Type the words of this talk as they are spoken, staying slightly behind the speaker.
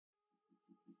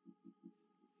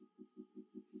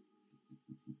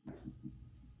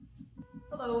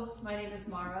Hello, my name is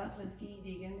Mara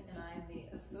Linsky-Deegan, and I'm the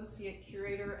Associate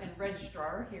Curator and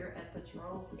Registrar here at the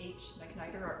Charles H.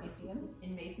 McNider Art Museum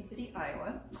in Mason City,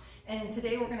 Iowa. And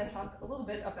today we're going to talk a little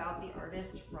bit about the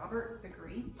artist Robert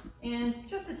Vickrey and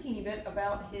just a teeny bit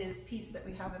about his piece that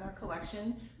we have in our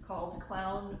collection called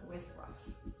Clown with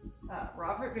Ruff.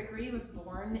 Robert Vickrey was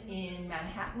born in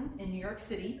Manhattan in New York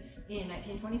City in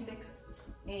 1926.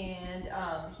 And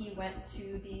he went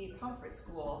to the Pomfret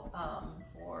School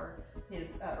for his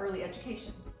early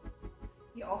education.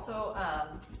 He also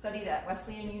studied at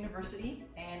Wesleyan University,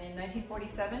 and in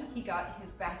 1947 he got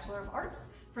his Bachelor of Arts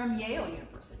from Yale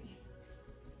University.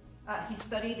 He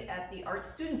studied at the Art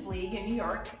Students League in New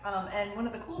York, and one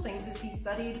of the cool things is he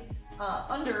studied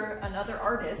under another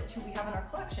artist who we have in our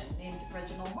collection named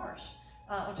Reginald Marsh.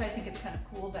 Which I think is kind of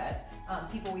cool that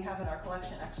people we have in our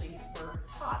collection actually were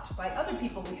taught by other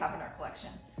people we have in our collection.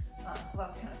 So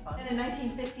that's kind of fun. And in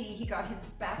 1950, he got his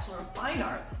Bachelor of Fine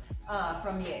Arts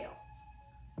from Yale.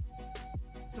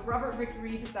 So Robert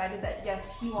Vickrey decided that yes,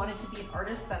 he wanted to be an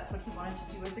artist. That's what he wanted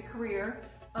to do as a career.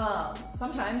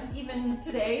 Sometimes, even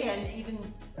today, and even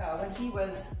when he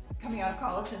was coming out of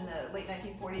college in the late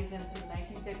 1940s and through the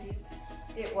 1950s,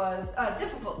 it was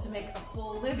difficult to make a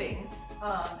full living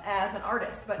as an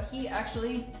artist, but he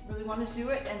actually really wanted to do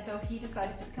it, and so he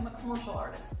decided to become a commercial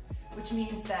artist, which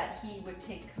means that he would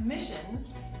take commissions.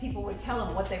 People would tell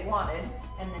him what they wanted,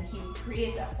 and then he would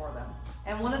create that for them.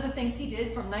 And one of the things he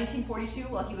did from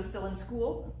 1942, while he was still in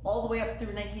school, all the way up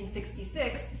through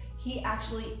 1966, he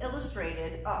actually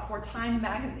illustrated for Time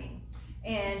magazine.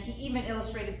 And he even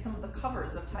illustrated some of the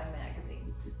covers of Time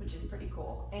magazine, which is pretty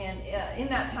cool. And in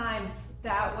that time,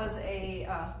 that was a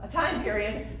time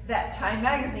period that Time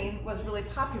magazine was really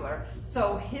popular.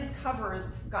 So his covers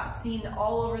got seen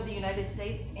all over the United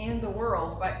States and the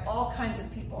world by all kinds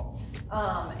of people.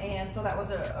 And so that was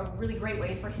a really great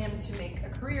way for him to make a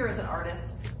career as an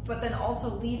artist, but then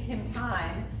also leave him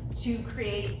time to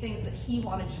create things that he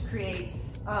wanted to create,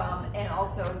 and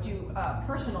also do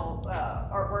personal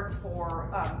artwork for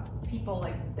people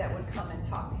that would come and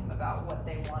talk to him about what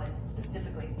they wanted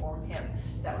specifically for him.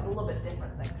 That was a little bit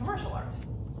different than commercial art.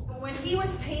 When he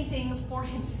was painting for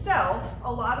himself,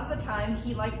 a lot of the time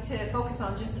he liked to focus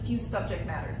on just a few subject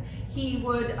matters. He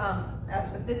would,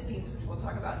 as with this piece, which we'll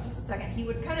talk about in just a second, he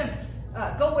would kind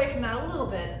of go away from that a little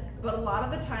bit, but a lot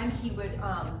of the time he would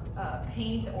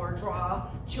paint or draw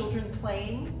children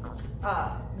playing,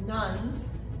 nuns,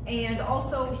 and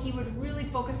also he would really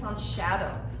focus on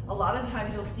shadow. A lot of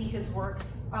times you'll see his work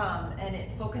and it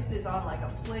focuses on like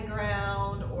a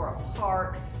playground or a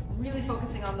park, really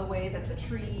focusing on the way that the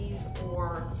trees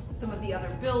or some of the other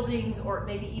buildings or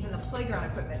maybe even the playground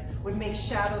equipment would make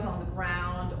shadows on the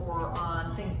ground or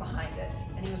on things behind it.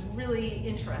 And he was really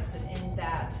interested in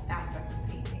that aspect of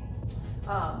painting.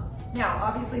 Now,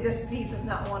 obviously this piece is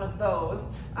not one of those,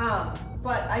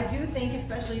 but I do think,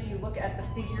 especially if you look at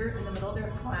the figure in the middle there,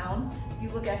 the clown, if you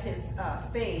look at his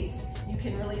face, you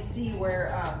can really see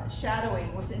where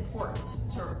shadowing was important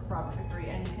to Robert Vickrey,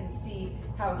 and you can see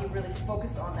how he really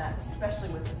focused on that, especially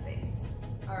with the face.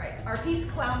 All right, our piece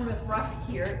Clown with Ruff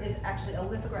here is actually a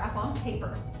lithograph on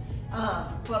paper,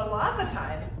 but a lot of the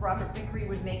time Robert Vickrey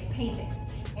would make paintings,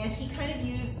 and he kind of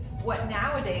used what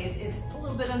nowadays is a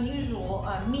little bit unusual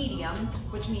medium,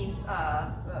 which means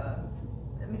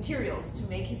materials to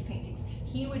make his paintings.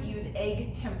 He would use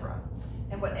egg tempera.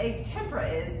 And what egg tempera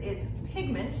is, it's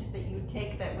pigment that you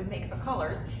take that would make the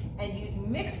colors, and you'd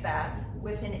mix that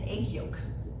with an egg yolk,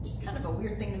 which is kind of a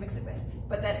weird thing to mix it with.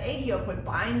 But that egg yolk would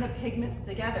bind the pigments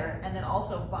together and then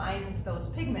also bind those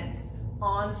pigments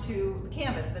onto the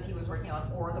canvas that he was working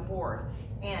on or the board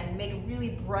and make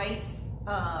really bright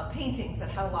paintings that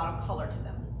had a lot of color to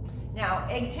them. Now,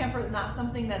 egg tempera is not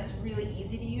something that's really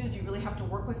easy to use. You really have to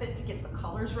work with it to get the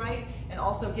colors right and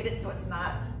also get it so it's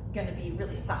not going to be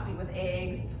really soppy with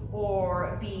eggs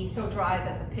or be so dry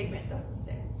that the pigment doesn't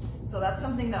stick. So that's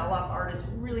something that a lot of artists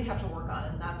really have to work on,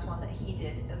 and that's one that he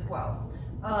did as well.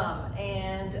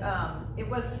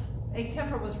 Egg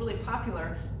tempera was really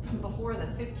popular from before the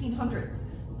 1500s.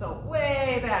 So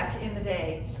way back in the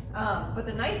day. But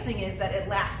the nice thing is that it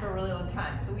lasts for a really long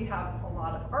time. So we have a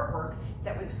lot of artwork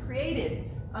that was created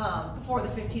before the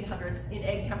 1500s in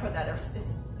egg tempera that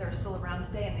they're still around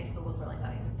today, and they still look really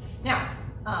nice. Now,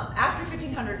 after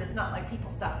 1500, it's not like people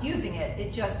stopped using it.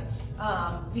 It just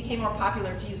became more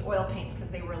popular to use oil paints because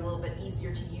they were a little bit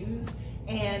easier to use.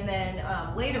 And then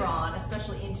later on,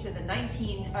 especially into the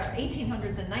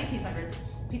 1800s and 1900s,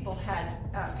 people had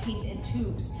paint in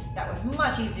tubes that was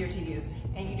much easier to use,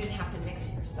 and you didn't have to mix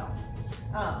it yourself.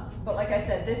 But like I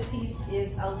said, this piece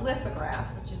is a lithograph,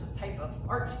 which is a type of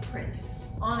art print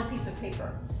on a piece of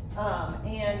paper.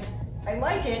 And I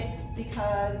like it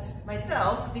because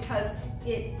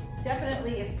it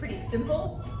definitely is pretty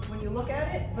simple when you look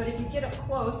at it, but if you get up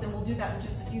close, and we'll do that in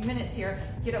just a few minutes here,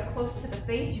 get up close to the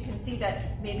face, you can see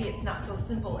that maybe it's not so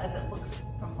simple as it looks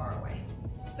from far away.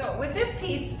 So with this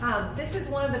piece, this is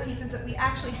one of the pieces that we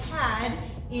actually had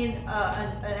in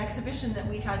an exhibition that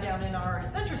we had down in our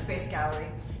Center Space Gallery.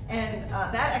 And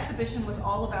that exhibition was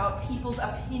all about people's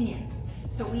opinions.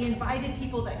 So we invited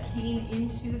people that came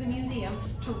into the museum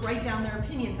to write down their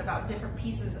opinions about different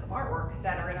pieces of artwork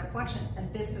that are in our collection,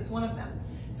 and this is one of them.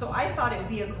 So I thought it would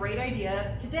be a great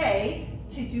idea today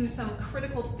to do some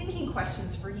critical thinking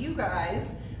questions for you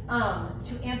guys,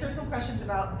 to answer some questions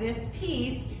about this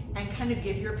piece and kind of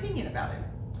give your opinion about it.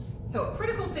 So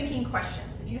critical thinking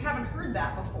questions, if you haven't heard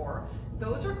that before,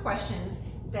 those are questions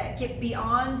that get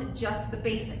beyond just the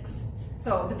basics.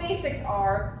 So the basics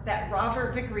are that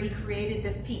Robert Vickrey created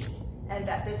this piece, and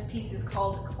that this piece is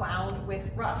called Clown with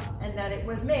Ruff, and that it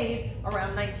was made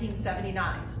around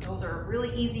 1979. Those are really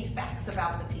easy facts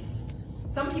about the piece.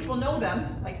 Some people know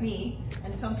them, like me,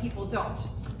 and some people don't,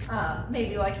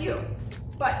 maybe like you.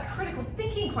 But critical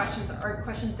thinking questions are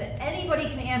questions that anybody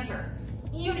can answer.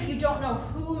 Even if you don't know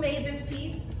who made this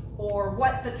piece, or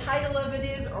what the title of it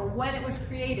is, or when it was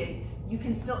created, you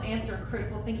can still answer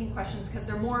critical thinking questions because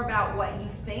they're more about what you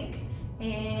think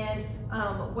and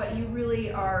what you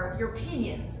really are, your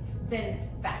opinions, than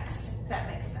facts, if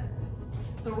that makes sense.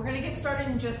 So we're going to get started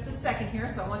in just a second here,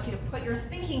 so I want you to put your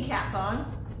thinking caps on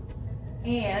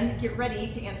and get ready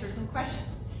to answer some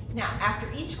questions. Now, after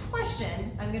each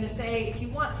question, I'm going to say if you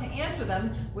want to answer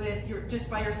them with just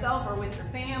by yourself or with your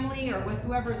family or with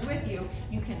whoever's with you,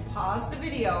 you can pause the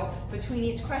video between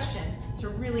each question to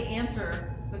really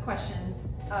answer the questions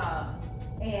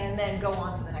and then go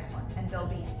on to the next one. And there'll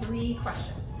be 3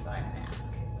 questions that I'm going to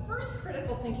ask. The first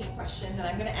critical thinking question that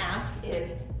I'm going to ask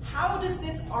is, how does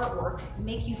this artwork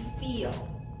make you feel?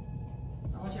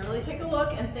 So I want you to really take a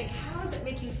look and think, how does it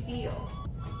make you feel?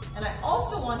 And I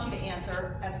also want you to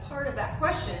answer, as part of that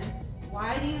question,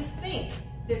 why do you think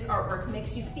this artwork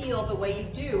makes you feel the way you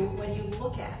do when you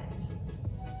look at it?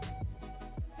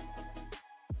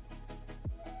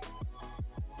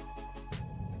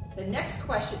 The next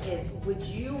question is, would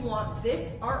you want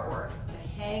this artwork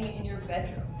to hang in your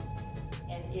bedroom?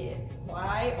 And if,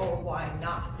 why or why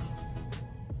not?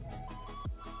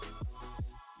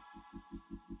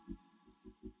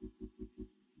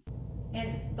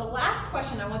 And the last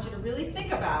question I want you to really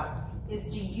think about is,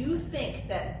 do you think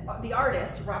that the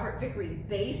artist, Robert Vickrey,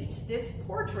 based this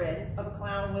portrait of a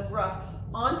clown with Ruff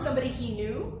on somebody he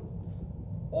knew?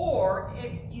 Or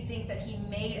do you think that he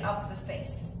made up the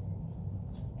face?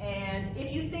 And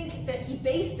if you think that he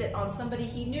based it on somebody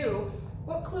he knew,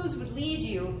 what clues would lead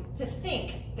you to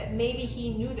think that maybe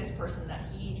he knew this person that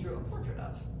he drew a portrait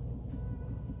of?